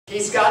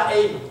He's got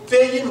a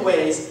billion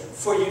ways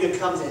for you to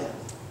come to Him.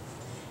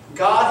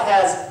 God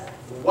has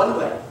one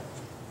way.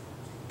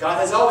 God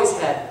has always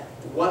had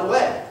one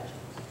way.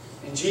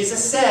 And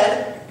Jesus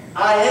said,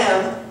 I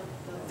am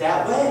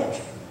that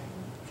way.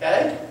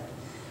 Okay?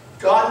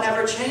 God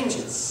never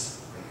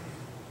changes.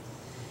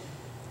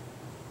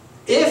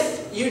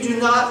 If you do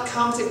not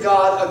come to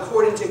God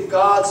according to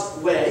God's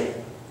way,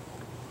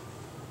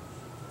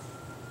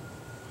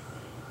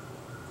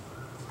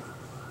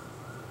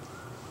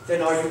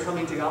 then are you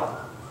coming to God?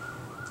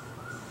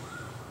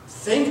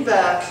 Think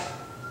back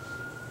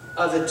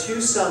of the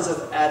two sons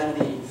of Adam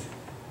and Eve,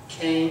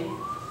 Cain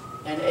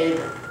and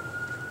Abel.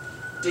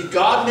 Did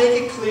God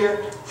make it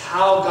clear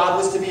how God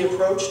was to be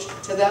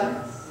approached to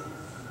them?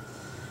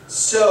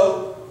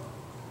 So,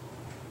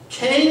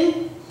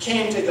 Cain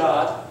came to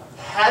God,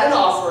 had an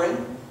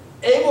offering.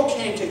 Abel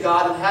came to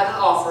God and had an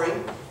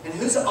offering. And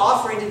whose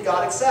offering did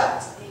God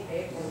accept?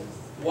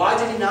 Why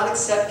did He not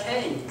accept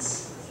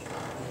Cain's?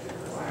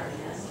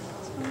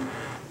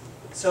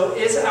 So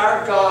is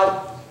our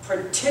God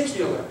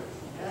particular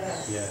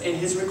in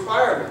His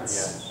requirements?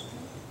 Yes.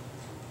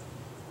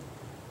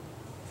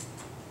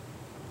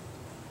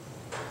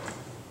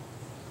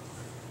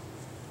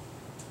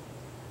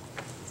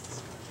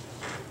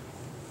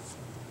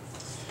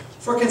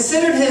 For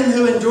consider Him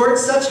who endured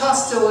such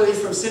hostility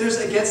from sinners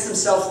against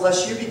Himself,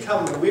 lest you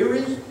become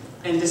weary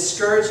and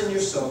discouraged in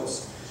your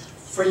souls.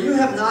 For you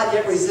have not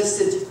yet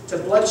resisted to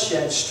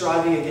bloodshed,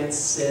 striving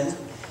against sin,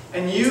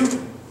 and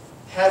you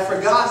have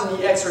forgotten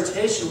the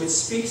exhortation which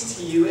speaks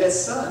to you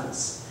as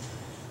sons.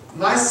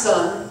 My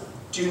son,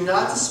 do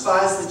not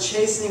despise the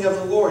chastening of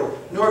the Lord,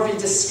 nor be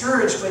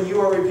discouraged when you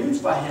are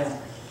rebuked by Him.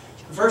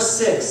 Verse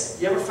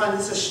 6. You ever find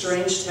this a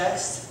strange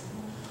text?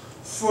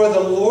 For the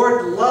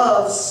Lord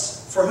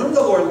loves, for whom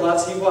the Lord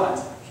loves, He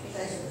what?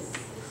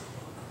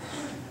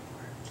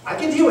 I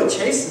can deal with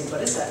chastening,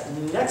 but it's that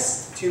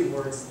next two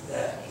words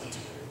that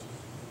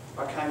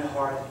are kind of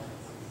hard.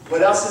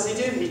 What else does He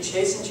do? He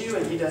chastens you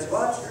and He does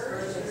what?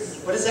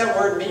 What does that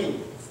word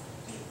mean?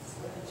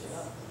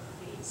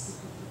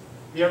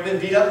 You ever been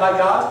beat up by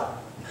God?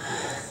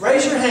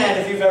 Raise your hand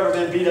if you've ever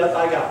been beat up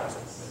by God.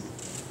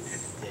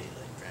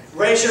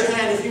 Raise your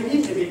hand if you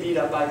need to be beat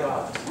up by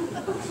God.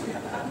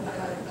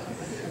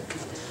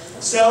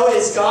 So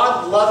is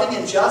God loving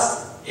and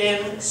just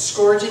in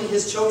scourging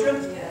His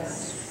children?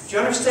 Yes. Do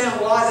you understand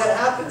why that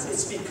happens?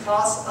 It's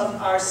because of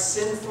our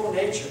sinful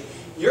nature.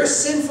 Your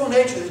sinful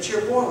nature that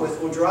you're born with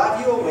will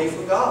drive you away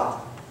from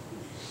God.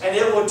 And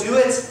it will do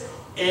it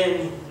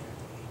in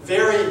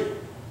very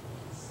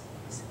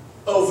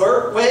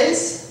overt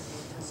ways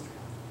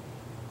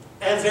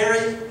and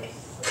very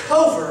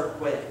covert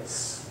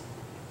ways.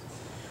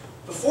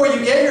 Before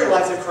you gave your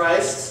life to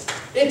Christ,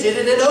 it did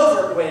it in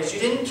overt ways. You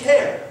didn't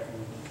care.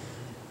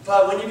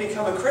 But when you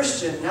become a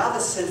Christian, now the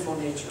sinful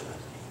nature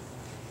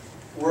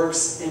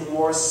works in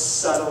more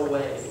subtle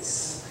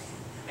ways.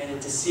 And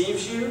it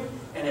deceives you,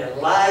 and it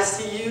lies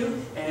to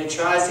you, and it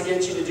tries to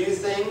get you to do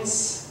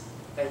things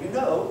that you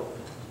know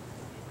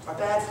are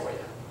bad for you.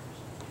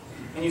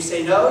 And you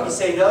say no, you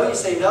say no, you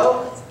say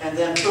no, and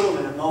then boom,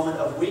 in a moment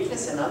of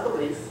weakness and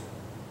unbelief,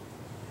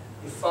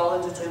 you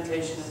fall into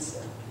temptation and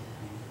sin.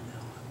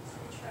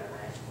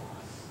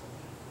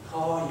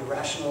 Oh, you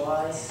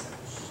rationalize.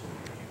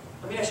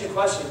 Let me ask you a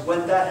question.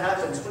 When that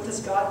happens, what does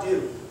God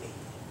do?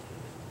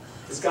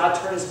 Does God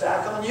turn His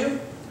back on you?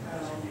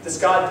 Does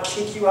God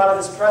kick you out of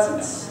His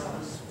presence?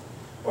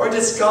 Or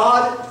does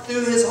God,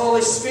 through His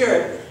Holy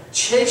Spirit,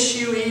 chase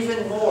you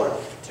even more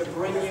to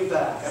bring you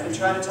back? I've been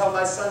trying to tell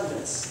my son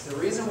this. The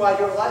reason why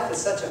your life is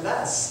such a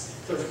mess,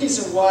 the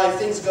reason why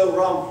things go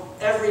wrong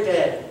every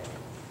day,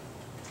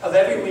 of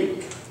every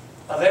week,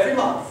 of every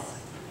month,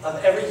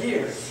 of every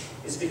year,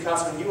 is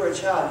because when you were a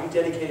child, you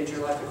dedicated your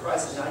life to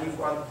Christ, and now you've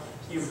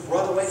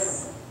run away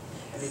from Him.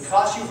 And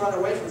because you've run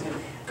away from Him,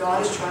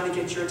 God is trying to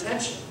get your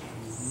attention.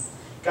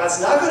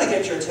 God's not going to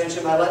get your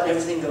attention by letting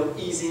everything go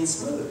easy and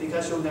smooth,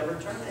 because you'll never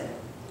turn to Him.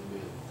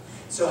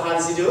 So how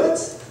does He do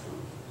it?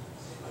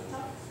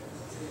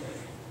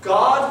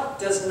 God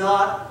does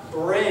not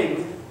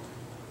bring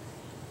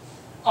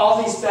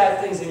all these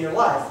bad things in your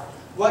life.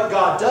 What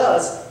God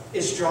does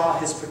is draw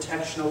His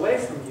protection away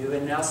from you,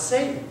 and now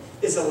Satan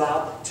is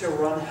allowed to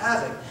run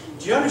havoc.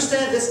 Do you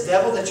understand this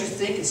devil that you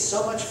think is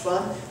so much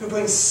fun, who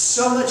brings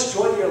so much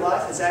joy to your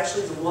life, is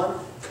actually the one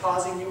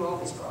causing you all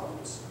these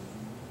problems?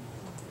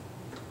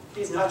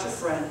 He's not your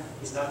friend.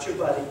 He's not your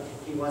buddy.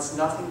 He wants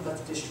nothing but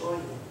to destroy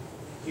you.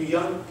 You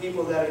young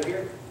people that are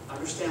here,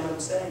 understand what I'm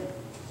saying.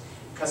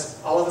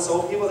 Because all of us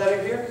old people that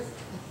are here,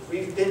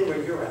 we've been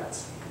where you're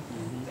at.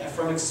 And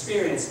from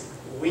experience,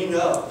 we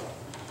know.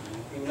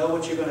 We know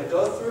what you're going to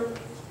go through.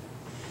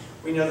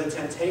 We know the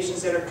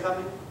temptations that are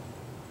coming.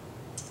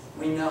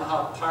 We know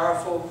how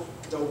powerful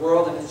the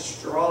world and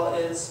its draw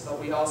is, but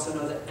we also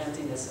know the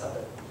emptiness of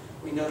it.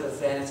 We know the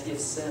vanity of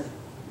sin.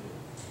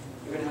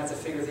 You're going to have to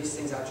figure these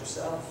things out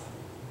yourself.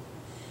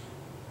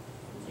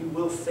 You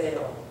will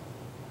fail.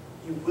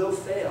 You will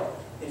fail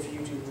if you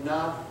do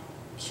not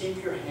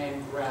keep your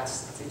hand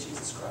grasped to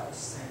Jesus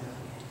Christ.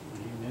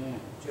 Amen.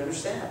 Do you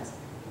understand?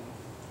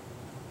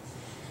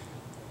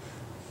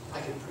 I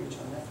could preach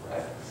on that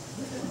forever.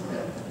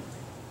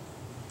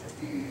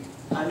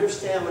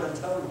 Understand what I'm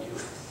telling you.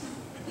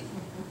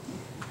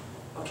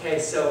 Okay,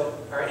 so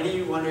are any of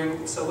you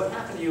wondering, so what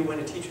happened to you when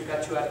a teacher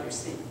got you out of your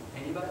seat?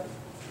 Anybody?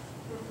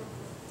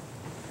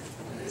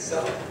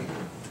 So,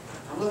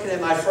 I'm looking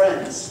at my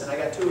friends, and I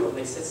got two of them.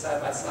 They sit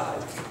side by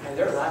side, and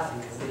they're laughing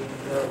because they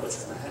didn't know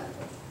what's going to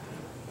happen.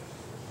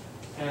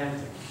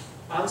 And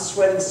I'm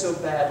sweating so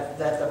bad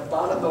that the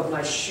bottom of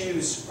my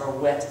shoes are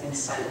wet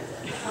inside of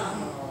them.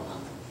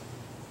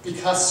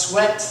 Because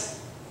sweat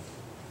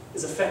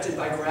is affected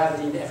by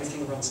gravity and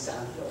everything runs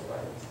downhill, right?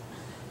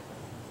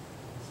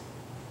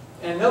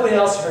 And nobody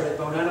else heard it,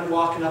 but when I'm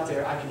walking up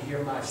there, I can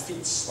hear my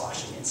feet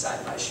sloshing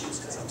inside my shoes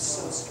because I'm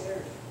so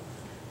scared.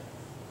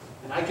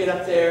 And I get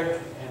up there,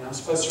 and I'm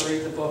supposed to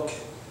read the book,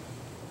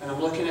 and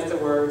I'm looking at the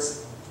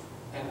words,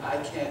 and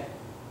I can't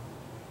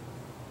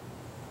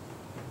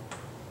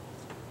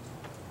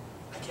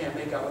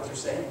make out what they're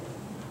saying.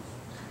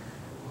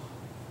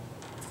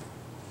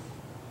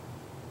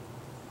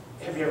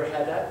 Have you ever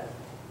had that?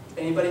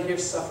 Anybody here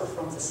suffer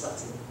from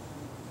dyslexia?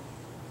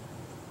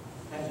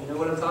 And you know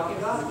what I'm talking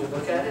about? You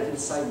look at it and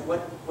it's like,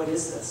 what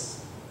is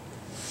this?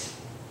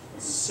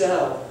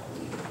 So,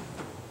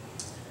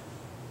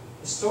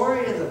 the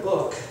story in the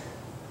book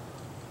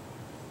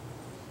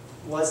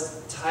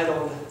was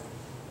titled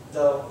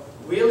The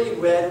Really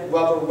Red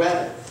Rubber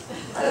Rabbit.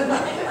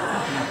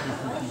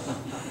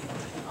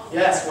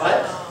 Yes,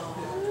 what?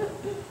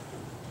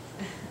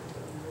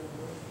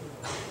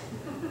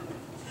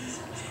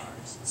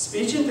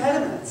 Speech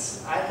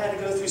impediments. I had to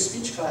go through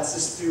speech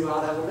classes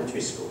throughout elementary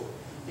school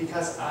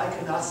because I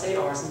could not say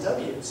R's and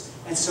W's.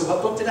 And so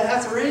what book did I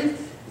have to read?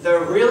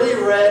 The Really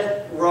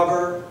Red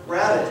Rubber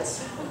Rabbit.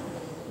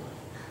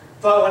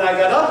 But when I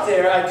got up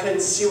there, I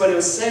couldn't see what it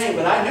was saying,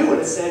 but I knew what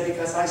it said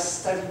because I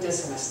studied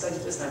this and I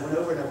studied this and I went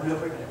over it and I went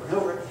over it and I went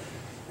over it.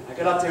 And I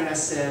got up there and I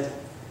said,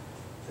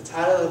 the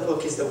title of the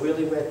book is The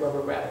Really Red Rubber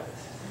Rabbit.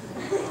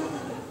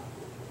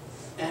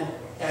 And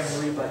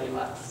everybody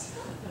laughed.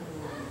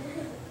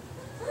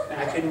 And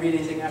I couldn't read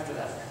anything after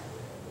that.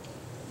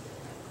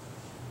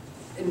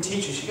 And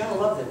teachers, you gotta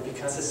love them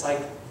because it's like,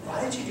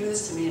 why did you do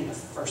this to me in the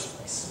first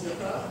place?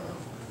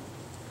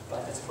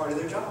 But that's part of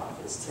their job,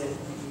 is to,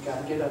 you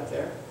gotta get up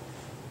there.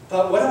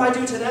 But what do I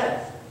do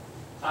today?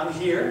 I'm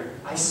here,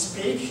 I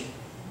speak,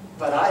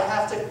 but I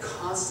have to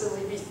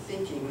constantly be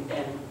thinking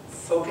and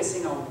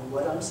focusing on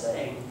what I'm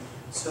saying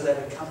so that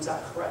it comes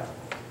out correctly.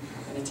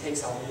 And it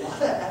takes a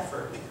lot of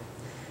effort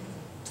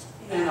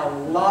and a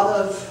lot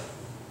of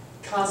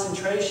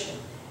concentration.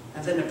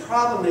 And then the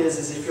problem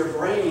is if your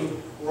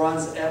brain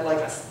runs at like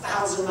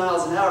 1,000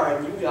 miles an hour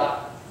and you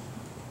got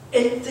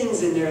 8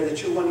 things in there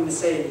that you're wanting to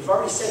say, and you've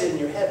already said it in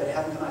your head but it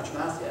hasn't come out your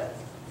mouth yet.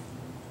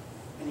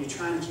 And you're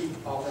trying to keep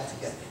all that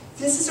together.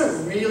 This is a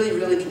really,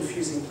 really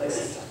confusing place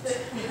at times.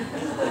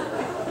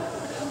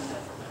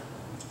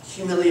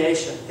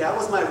 Humiliation. That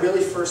was my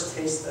really first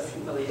taste of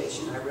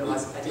humiliation. I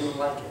realized I didn't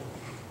like it.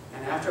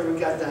 And after we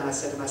got done, I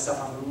said to myself,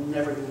 I'm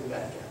never going to do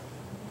that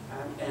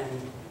again.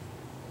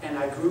 And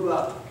I grew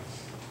up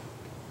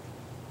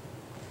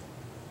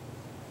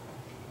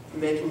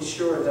making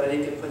sure that I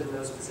didn't get put in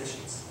those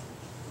positions.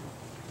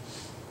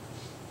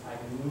 I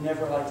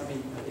never liked to be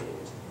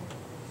humiliated.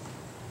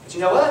 But you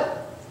know what?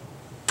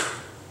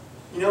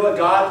 You know what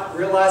God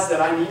realized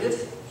that I needed?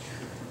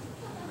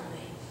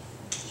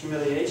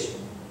 Humiliation.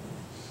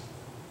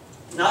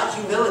 Not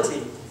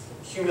humility,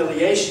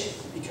 humiliation.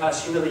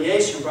 Because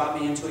humiliation brought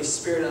me into a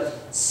spirit of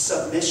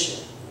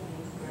submission.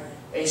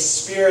 A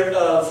spirit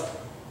of,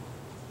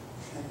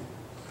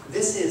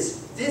 this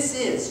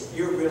is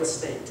your real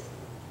state.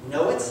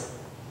 Know it,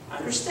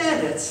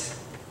 understand it,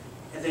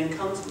 and then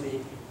come to me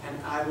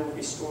and I will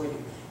restore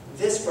you.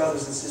 This,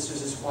 brothers and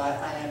sisters, is why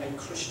I am a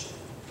Christian.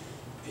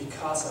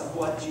 Because of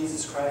what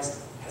Jesus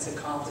Christ has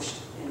accomplished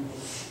in me.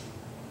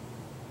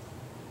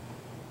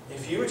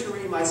 If you were to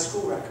read my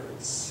school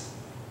records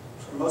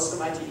for most of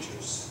my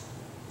teachers,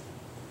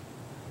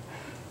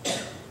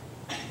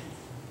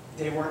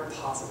 they weren't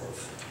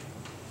positive.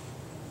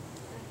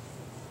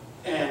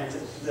 And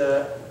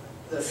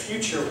the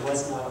future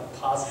was not a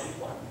positive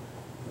one.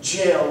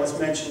 Jail was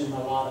mentioned in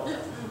a lot of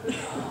them.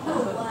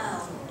 Oh,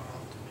 wow.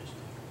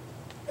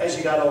 As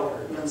you got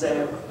older, you know what I'm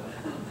saying?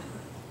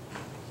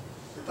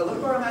 But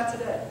look where I'm at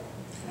today.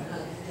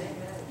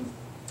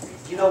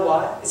 You know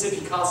why? Is it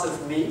because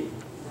of me?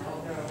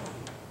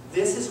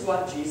 This is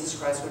what Jesus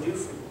Christ will do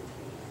for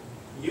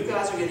you. You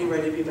guys are getting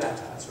ready to be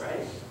baptized,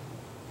 right?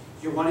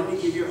 You're wanting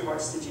to give your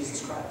hearts to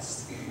Jesus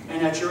Christ.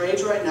 And at your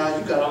age right now,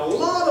 you've got a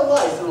lot of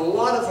life and a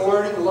lot of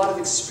learning, a lot of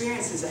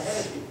experiences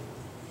ahead of you.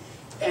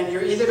 And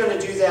you're either going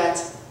to do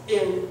that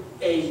in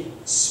a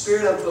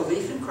spirit of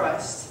belief in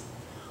Christ,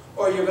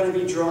 or you're going to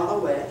be drawn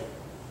away,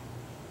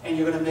 and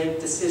you're going to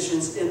make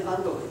decisions in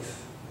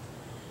unbelief.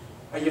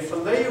 Are you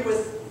familiar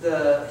with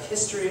the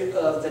history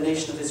of the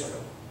nation of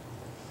Israel?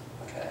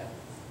 Okay.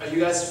 Are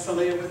you guys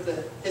familiar with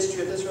the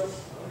history of Israel?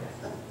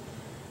 Okay.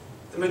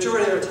 the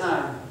majority of their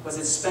time, was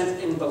it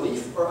spent in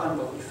belief or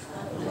unbelief?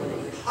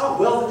 How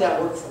well did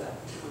that work for them?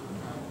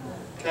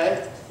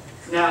 Okay?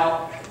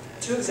 Now,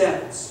 2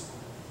 examples.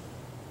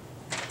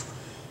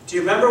 Do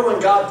you remember when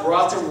God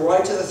brought them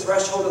right to the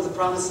threshold of the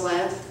promised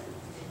land?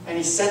 And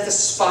He sent the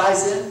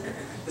spies in.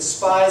 The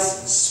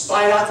spies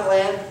spied out the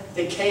land.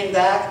 They came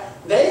back.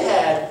 They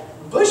had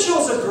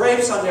bushels of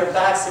grapes on their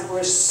backs that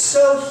were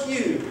so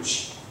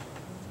huge.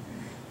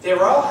 They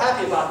were all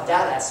happy about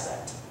that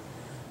aspect.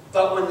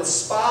 But when the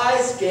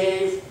spies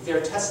gave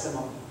their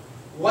testimony,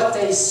 what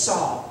they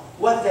saw,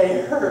 what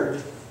they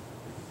heard,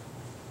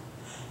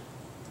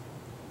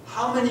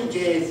 how many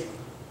gave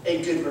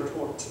a good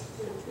report?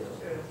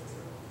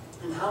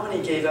 And how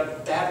many gave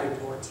a bad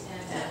report?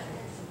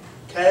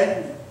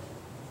 Okay?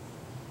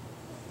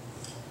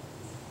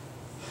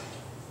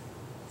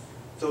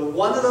 The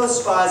one of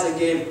those spies that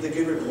gave the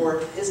good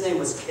report, his name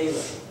was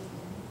Caleb.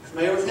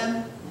 Familiar with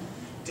him?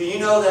 Do you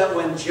know that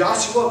when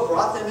Joshua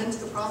brought them into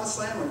the promised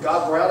land, when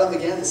God brought them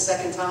again the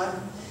second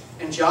time,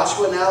 and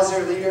Joshua now is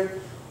their leader,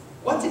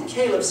 what did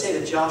Caleb say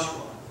to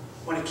Joshua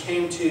when it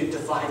came to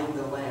dividing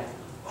the land?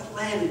 What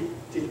land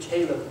did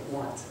Caleb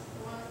want?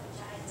 The one with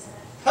the giants in it.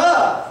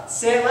 Huh!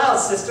 Say it loud,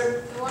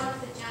 sister. The one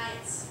with the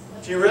giants.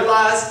 Do you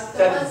realize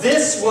that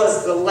this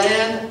was the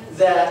land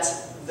that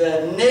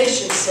the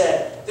nation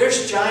said,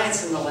 there's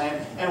giants in the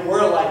land, and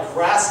we're like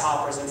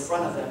grasshoppers in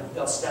front of them.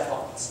 They'll step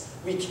on us.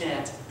 We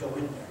can't go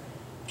in there.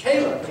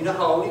 Caleb, you know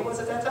how old he was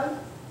at that time?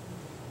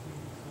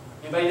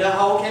 Anybody know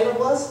how old Caleb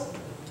was?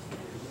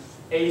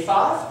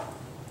 85?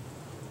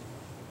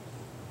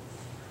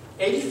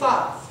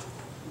 85.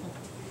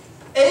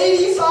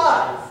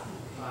 85!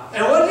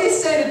 And what did he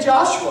say to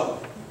Joshua?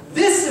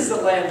 This is the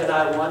land that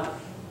I want,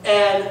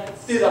 and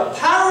through the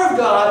power of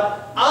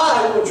God,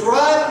 I will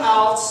drive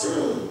out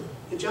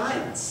the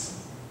giants.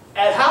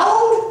 At how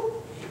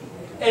old?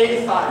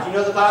 85. You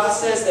know the Bible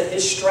says that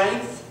his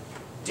strength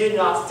did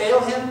not fail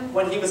him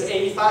when he was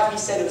 85. He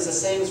said it was the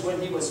same as when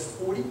he was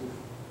 40,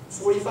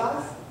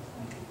 45.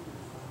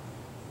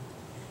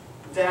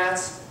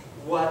 That's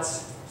what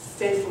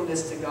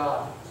faithfulness to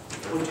God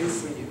will do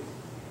for you.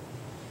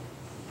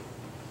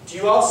 Do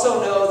you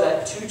also know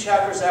that 2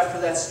 chapters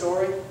after that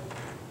story,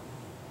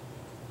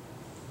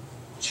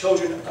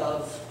 children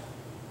of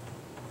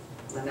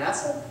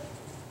Manasseh?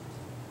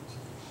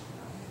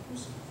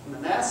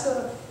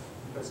 Manasseh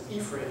was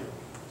Ephraim.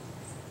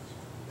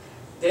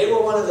 They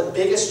were one of the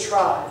biggest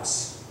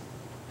tribes.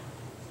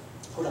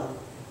 Hold on.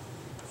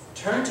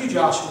 Turn to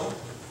Joshua.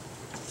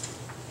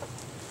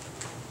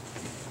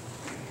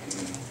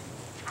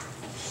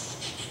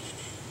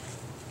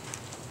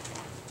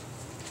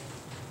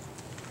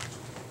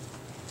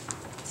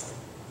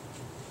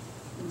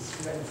 Let's see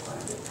if I can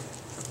find it.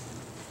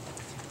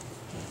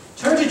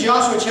 Turn to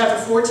Joshua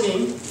chapter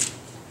 14.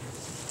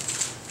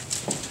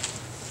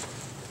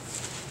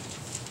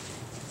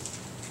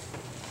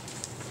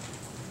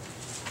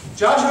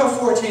 Joshua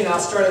 14, I'll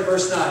start at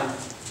verse 9.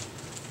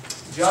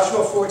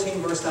 Joshua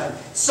 14, verse 9.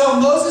 So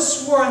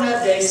Moses swore on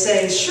that day,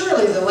 saying,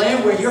 surely the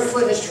land where your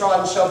foot has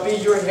trodden shall be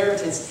your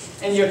inheritance,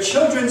 and your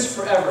children's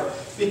forever,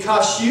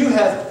 because you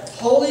have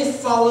wholly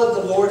followed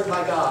the Lord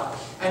my God.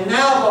 And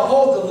now,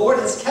 behold, the Lord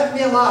has kept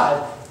me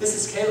alive. This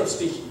is Caleb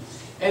speaking.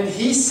 And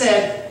he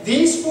said,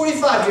 these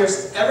 45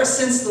 years, ever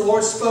since the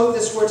Lord spoke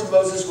this word to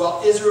Moses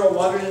while Israel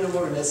wandered in the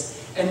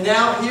wilderness, and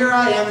now here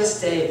I am this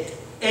day,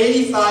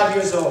 85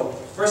 years old.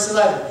 Verse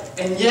 11.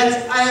 And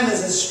yet I am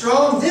as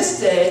strong this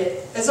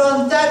day as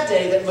on that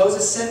day that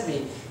Moses sent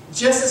me.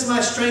 Just as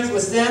my strength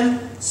was then,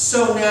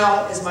 so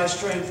now is my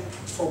strength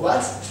for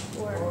what?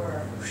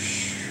 War.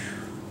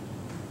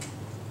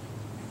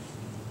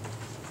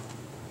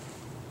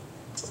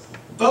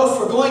 Both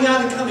for going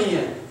out and coming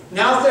in.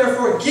 Now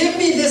therefore give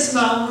me this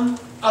mountain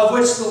of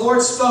which the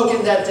Lord spoke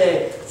in that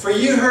day. For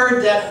you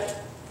heard that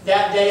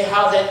day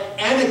how that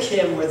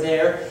Anakim were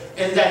there,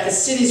 and that the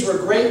cities were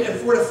great and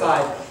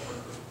fortified.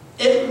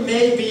 It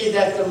may be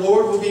that the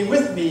Lord will be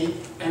with me,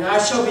 and I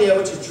shall be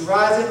able to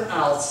drive them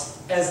out,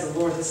 as the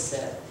Lord has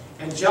said.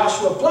 And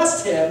Joshua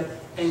blessed him,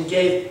 and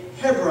gave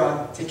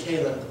Hebron to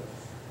Caleb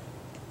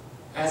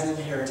as an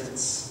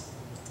inheritance.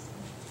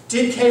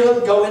 Did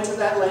Caleb go into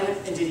that land,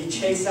 and did he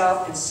chase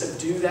out and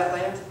subdue that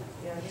land?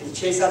 Did he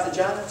chase out the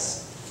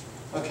giants?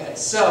 Okay,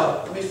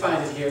 so let me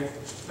find it here.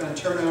 I'm going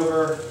to turn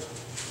over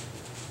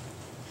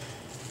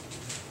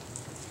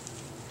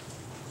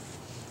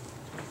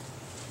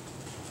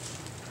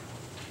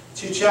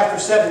to chapter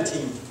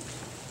 17.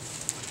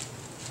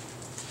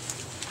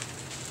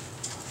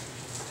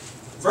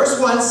 Verse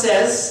 1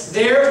 says,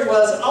 there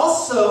was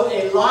also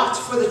a lot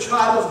for the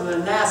tribe of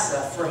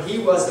Manasseh, for he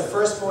was the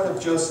firstborn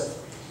of Joseph.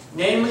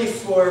 Namely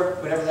for,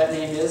 whatever that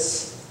name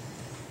is,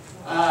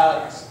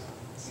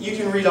 you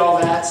can read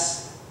all that,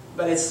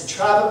 but it's the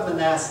tribe of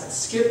Manasseh.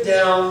 Skip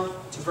down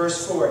to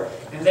verse 4.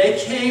 And they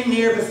came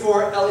near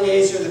before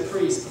Eleazar the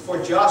priest,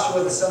 before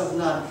Joshua the son of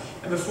Nun,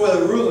 and before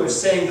the rulers,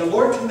 saying, the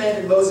Lord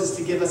commanded Moses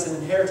to give us an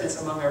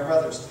inheritance among our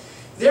brothers.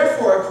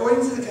 Therefore,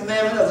 according to the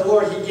commandment of the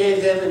Lord, he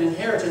gave them an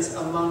inheritance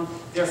among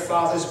their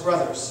father's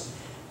brothers.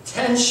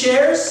 10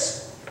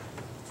 shares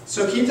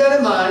So keep that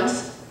in mind.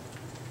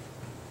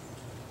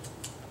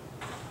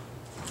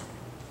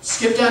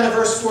 Skip down to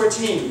verse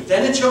 14.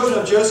 Then the children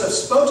of Joseph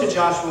spoke to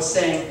Joshua,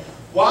 saying,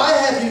 "Why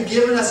have you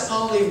given us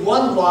only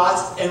one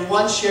lot and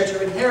one share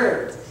to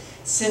inherit,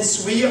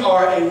 since we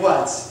are a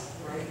what?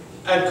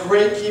 A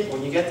great people."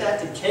 You get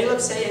that? Did Caleb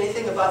say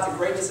anything about the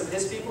greatness of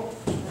his people?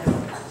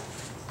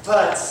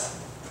 But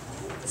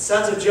the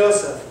sons of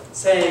Joseph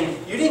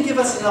saying, "You didn't give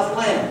us enough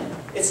land.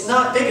 It's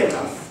not big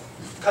enough,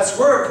 because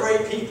we're a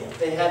great people."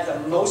 They had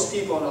the most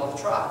people in all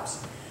the tribes.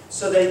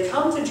 So they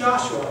come to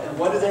Joshua, and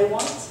what do they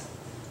want?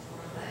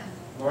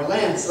 More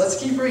land. So let's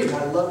keep reading.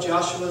 I love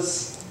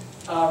Joshua's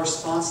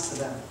response to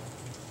them.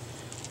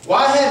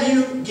 "Why have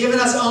you given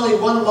us only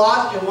one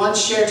lot and one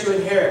share to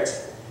inherit,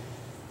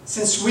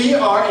 since we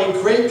are a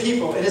great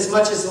people,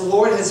 inasmuch as the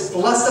Lord has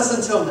blessed us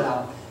until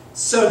now?"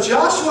 So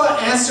Joshua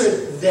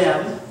answered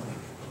them,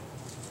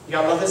 you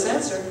gotta love this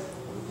answer,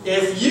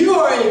 "If you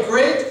are a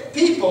great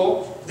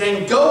people,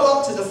 then go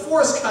up to the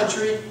forest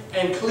country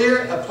and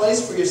clear a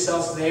place for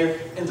yourselves there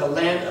in the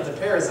land of the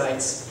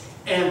Perizzites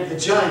and the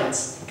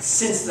giants,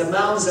 since the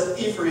mountains of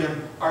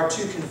Ephraim are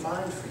too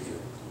confined for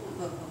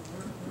you."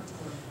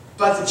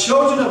 But the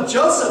children of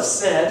Joseph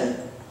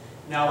said,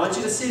 now I want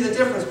you to see the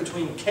difference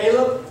between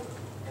Caleb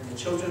and the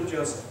children of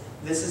Joseph.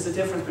 This is the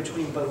difference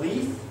between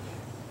belief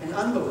and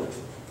unbelief.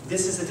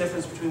 This is the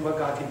difference between what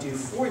God can do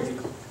for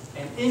you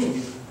and in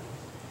you,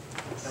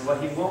 and what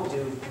He won't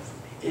do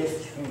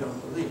if you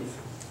don't believe.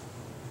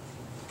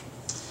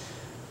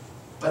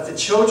 But the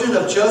children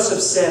of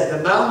Joseph said,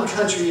 "The mountain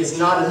country is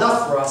not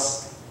enough for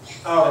us.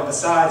 Oh, and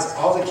besides,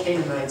 all the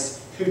Canaanites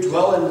who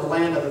dwell in the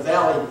land of the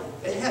valley,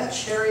 they have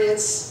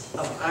chariots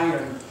of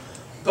iron,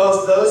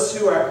 both those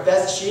who are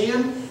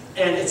Beth-shean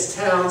and its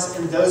towns,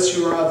 and those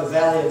who are of the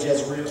valley of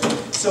Jezreel."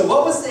 So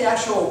what was the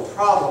actual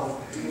problem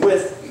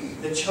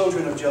with the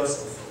children of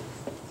Joseph?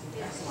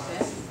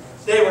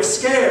 They were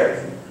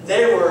scared.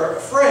 They were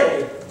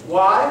afraid.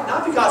 Why?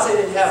 Not because they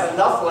didn't have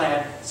enough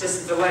land, it's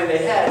just that the land they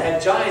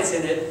had giants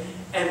in it,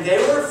 and they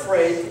were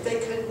afraid that they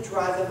couldn't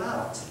drive them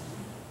out.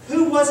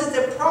 Who was it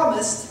that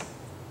promised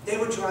they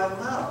would drive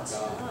them out?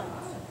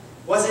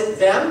 Was it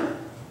them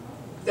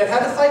that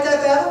had to fight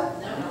that battle?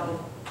 No.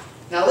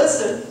 Now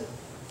listen,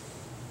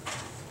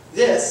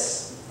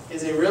 this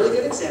is a really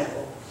good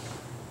example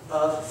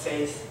of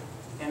faith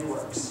and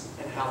works,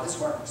 and how this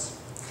works.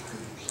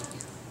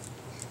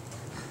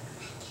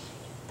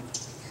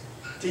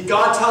 Did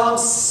God tell them,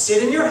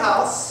 "Sit in your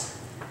house,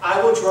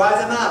 I will drive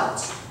them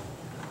out"?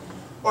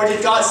 Or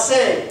did God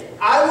say,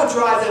 "I will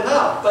drive them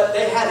out," but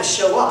they had to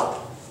show up?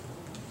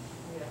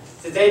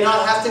 Did they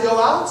not have to go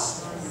out?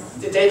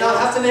 Did they not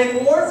have to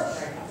make war?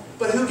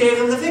 But who gave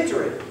them the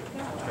victory?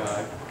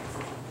 God.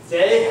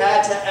 They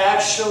had to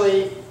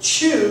actually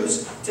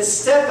choose to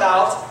step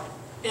out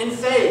in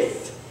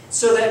faith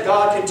so that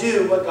God could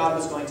do what God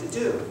was going to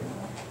do.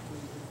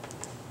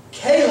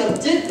 Caleb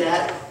did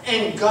that,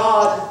 and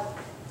God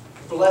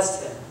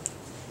blessed him.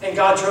 And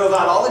God drove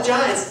out all the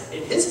giants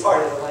in his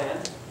part of the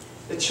land.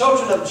 The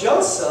children of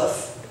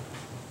Joseph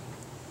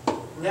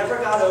never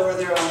got over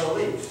their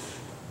unbelief.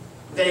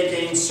 They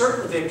gained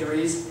certain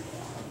victories,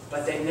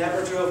 but they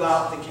never drove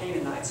out the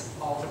Canaanites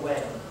all the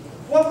way.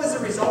 What was the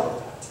result of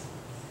that?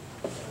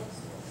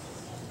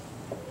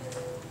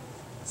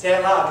 Say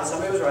it loud, because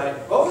somebody was right.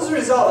 What was the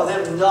result of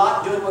them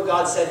not doing what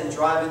God said and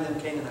driving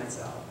them Canaanites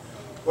out?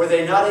 Were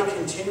they not a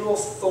continual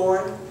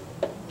thorn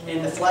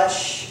in the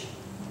flesh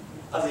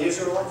of the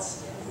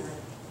Israelites?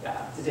 Yeah.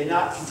 Did they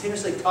not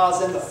continuously cause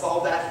them to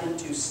fall back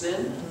into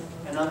sin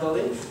and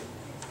unbelief?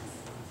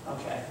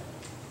 Okay.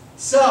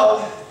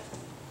 So,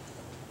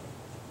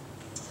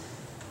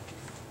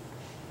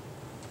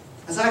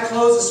 as I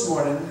close this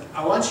morning,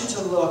 I want you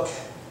to look.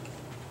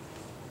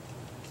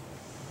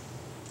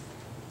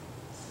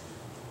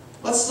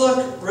 Let's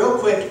look real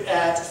quick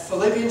at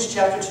Philippians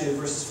chapter 2,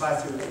 verses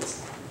 5 through 8.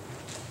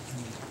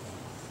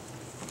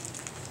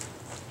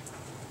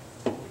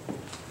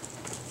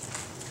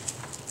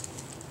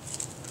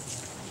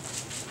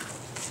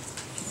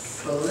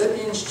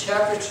 Philippians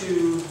chapter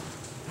 2,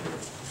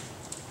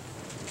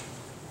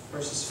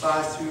 verses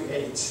 5 through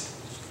 8.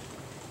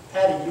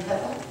 Patty, you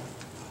have that?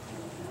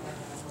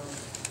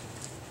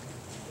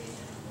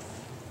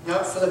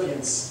 No,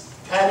 Philippians.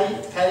 Patty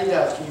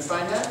Dove, can you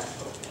find that?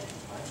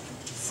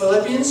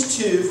 Philippians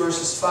 2,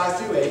 verses 5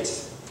 through 8.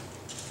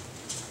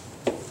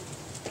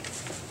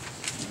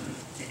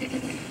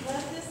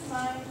 Let this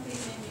mind be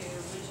in you,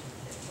 which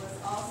was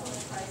also in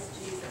Christ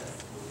Jesus,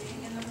 who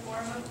being in the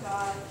form of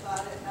God,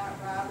 thought it not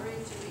robbery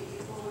to be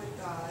equal with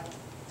God,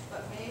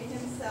 but made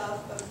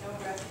himself of no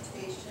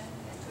reputation,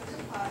 and took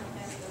upon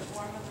him the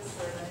form of a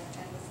servant,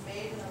 and was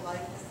made in the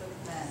likeness of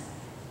men.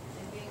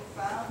 And being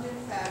found in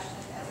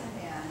fashion as a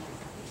man,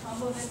 he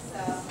humbled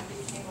himself and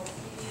became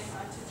obedient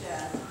unto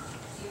death,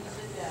 even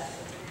the death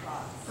of the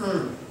cross.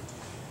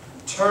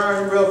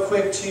 Turn real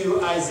quick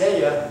to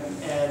Isaiah,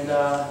 and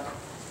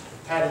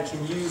Patty,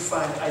 can you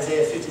find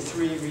Isaiah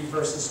 53, read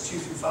verses 2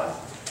 through 5?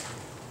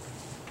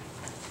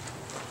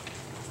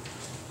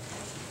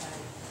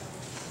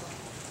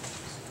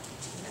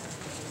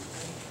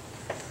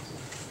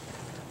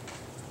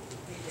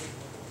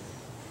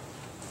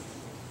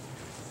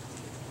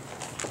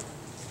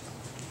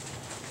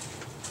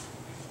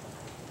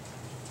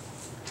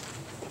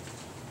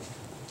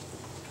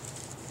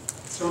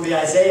 going to be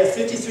Isaiah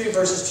 53,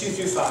 verses 2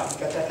 through 5. You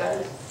got that,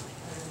 Patty?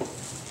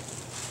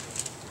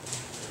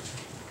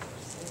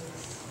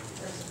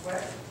 Verses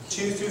what?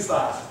 2 through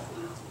 5.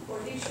 For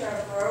he shall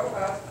grow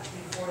up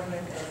before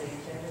him as a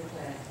tender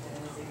plant, and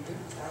as a root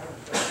out of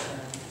the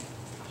ground.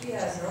 He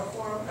has no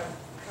form of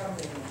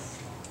comeliness,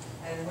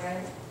 and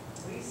when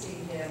we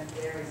see him,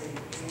 there is a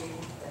beauty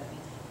that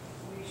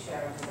we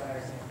shall desire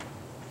him.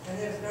 And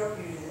there is no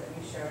beauty that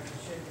we should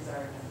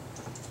desire him.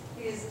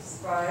 He is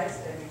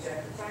despised and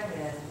rejected by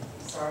men,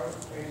 a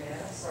man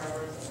of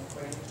sorrows and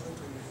acquainted with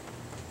grief.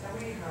 And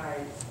we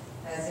hide,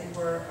 as it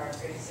were, our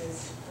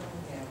faces from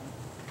him.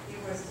 He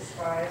was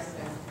despised,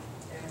 and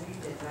we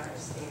did not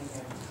esteem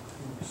him.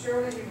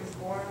 Surely he was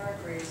borne our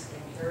griefs and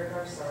carried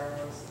our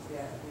sorrows,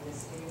 yet we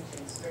esteemed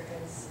him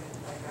stricken,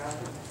 smitten by God,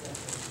 and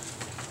afflicted.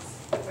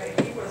 But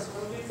he was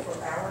wounded for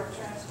our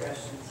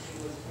transgressions,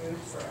 he was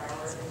bruised for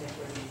our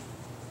iniquities.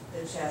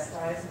 The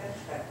chastisement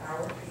of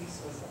our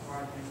peace was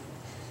upon him,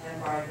 and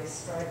by his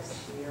stripes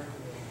we are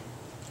healed.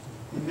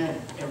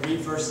 Amen. And read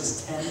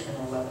verses 10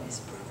 and 11.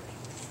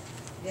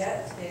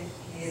 Yet it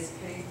is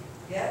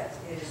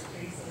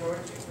pleased the Lord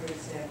to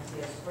bruise him,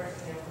 he has put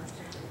him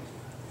to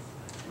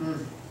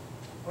grief.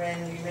 When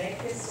you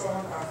make his soul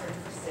an offering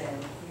for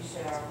sin, he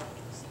shall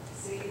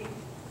see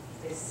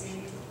his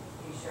seed,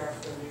 he shall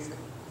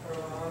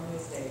prolong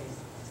his days,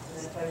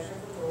 and the pleasure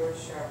of the Lord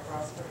shall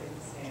prosper in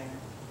his hand.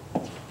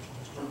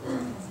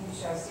 He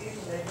shall see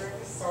the labor of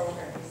his soul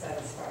and be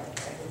satisfied.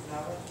 By his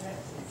knowledge and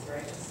his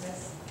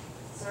righteousness,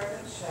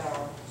 servants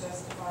shall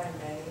justify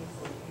many,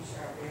 for he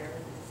shall bear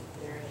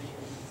their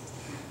iniquities.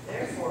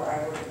 Therefore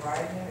I will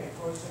divide him a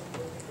portion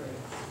with the great,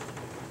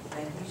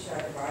 and he shall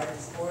divide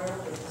his spoil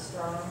with the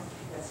strong,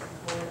 as he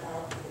poured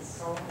out his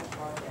soul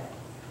upon death.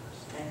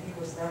 And he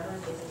was numbered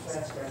with the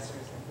transgressors,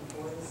 and he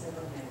bore the sin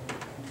of many,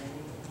 and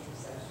made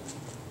intercession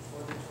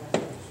for the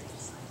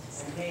transgressors,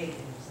 and made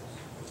intercession.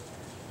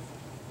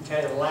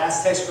 Okay, the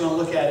last text we're going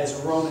to look at is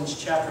Romans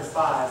chapter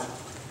 5.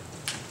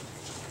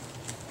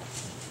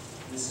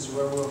 This is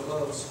where we'll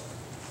close.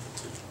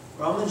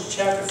 Romans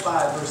chapter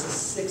 5, verses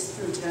 6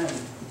 through 10.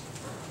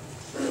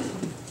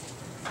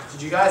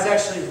 Did you guys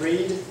actually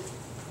read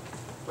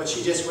what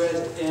she just read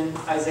in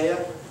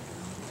Isaiah?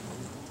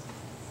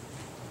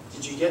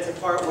 Did you get the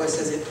part where it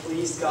says it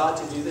pleased God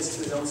to do this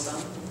to his own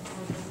son?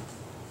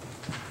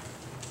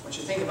 I want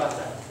you to think about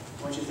that.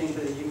 I want you to think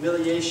of the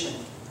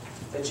humiliation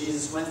that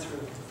Jesus went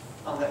through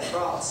on that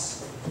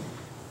cross.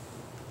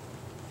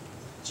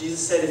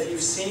 Jesus said, if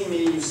you've seen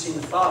me, you've seen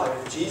the Father.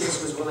 If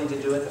Jesus was willing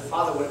to do it, the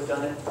Father would have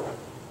done it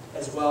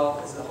as well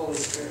as the Holy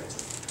Spirit.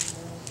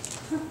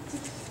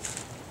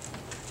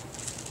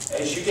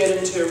 As you get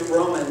into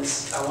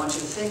Romans, I want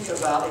you to think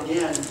about,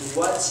 again,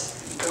 what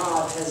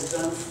God has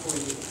done for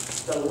you,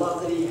 the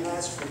love that he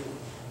has for you.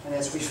 And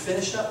as we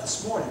finish up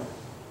this morning,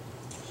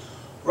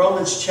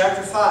 Romans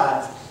chapter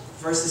 5,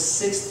 verses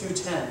 6 through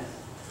 10.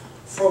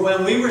 For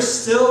when we were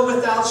still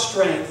without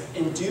strength,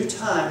 in due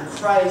time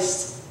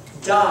Christ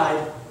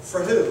died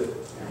for who?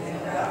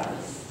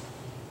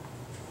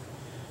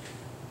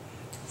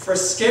 For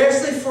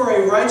scarcely for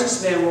a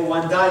righteous man will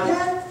one die,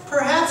 yet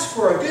perhaps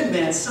for a good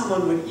man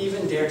someone would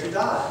even dare to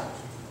die.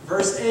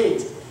 Verse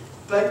 8.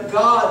 But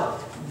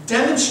God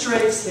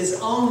demonstrates his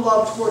own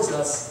love towards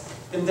us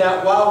in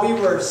that while we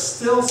were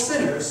still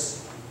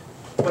sinners,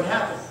 what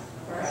happened?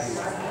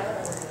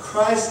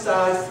 Christ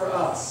died for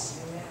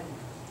us.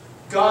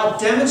 God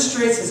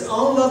demonstrates his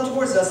own love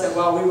towards us that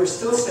while we were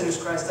still sinners,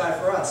 Christ died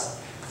for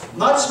us.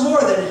 Much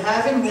more than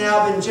having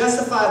now been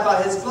justified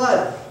by his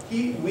blood,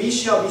 we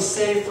shall be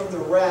saved from the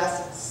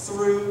wrath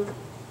through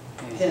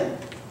him.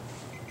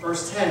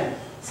 Verse 10.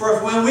 For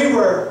if when we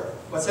were,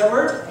 what's that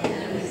word?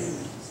 Enemies.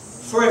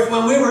 For if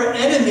when we were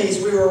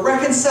enemies, we were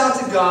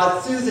reconciled to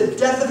God through the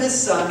death of his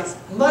Son,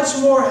 much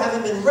more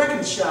having been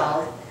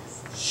reconciled,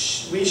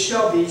 we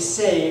shall be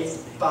saved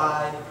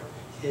by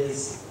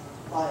his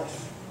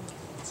life.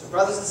 So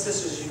brothers and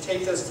sisters, you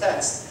take those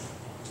texts,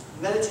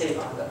 meditate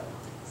on them.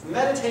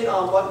 Meditate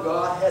on what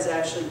God has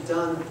actually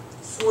done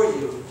for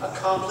you,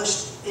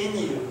 accomplished in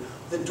you,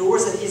 the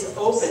doors that he's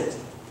opened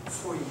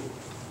for you.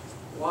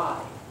 Why?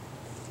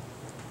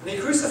 When he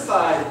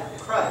crucified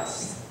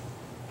Christ,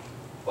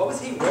 what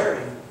was he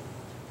wearing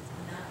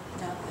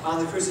on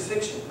the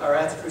crucifixion, or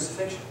at the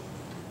crucifixion?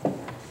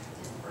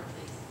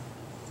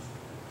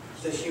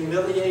 The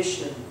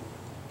humiliation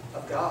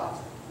of God.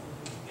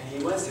 And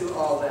he went through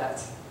all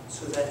that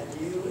so that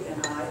you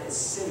and I as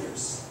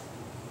sinners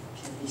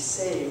can be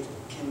saved,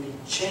 can be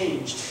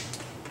changed,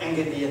 and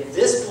can be at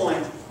this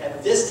point,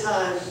 at this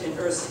time in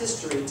Earth's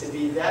history, to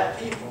be that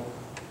people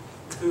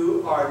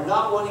who are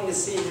not wanting to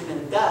see him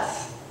in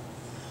death,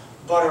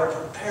 but are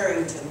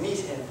preparing to meet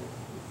him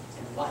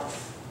in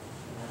life.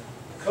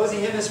 The cozy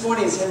hymn this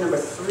morning is hymn number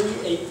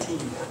 318.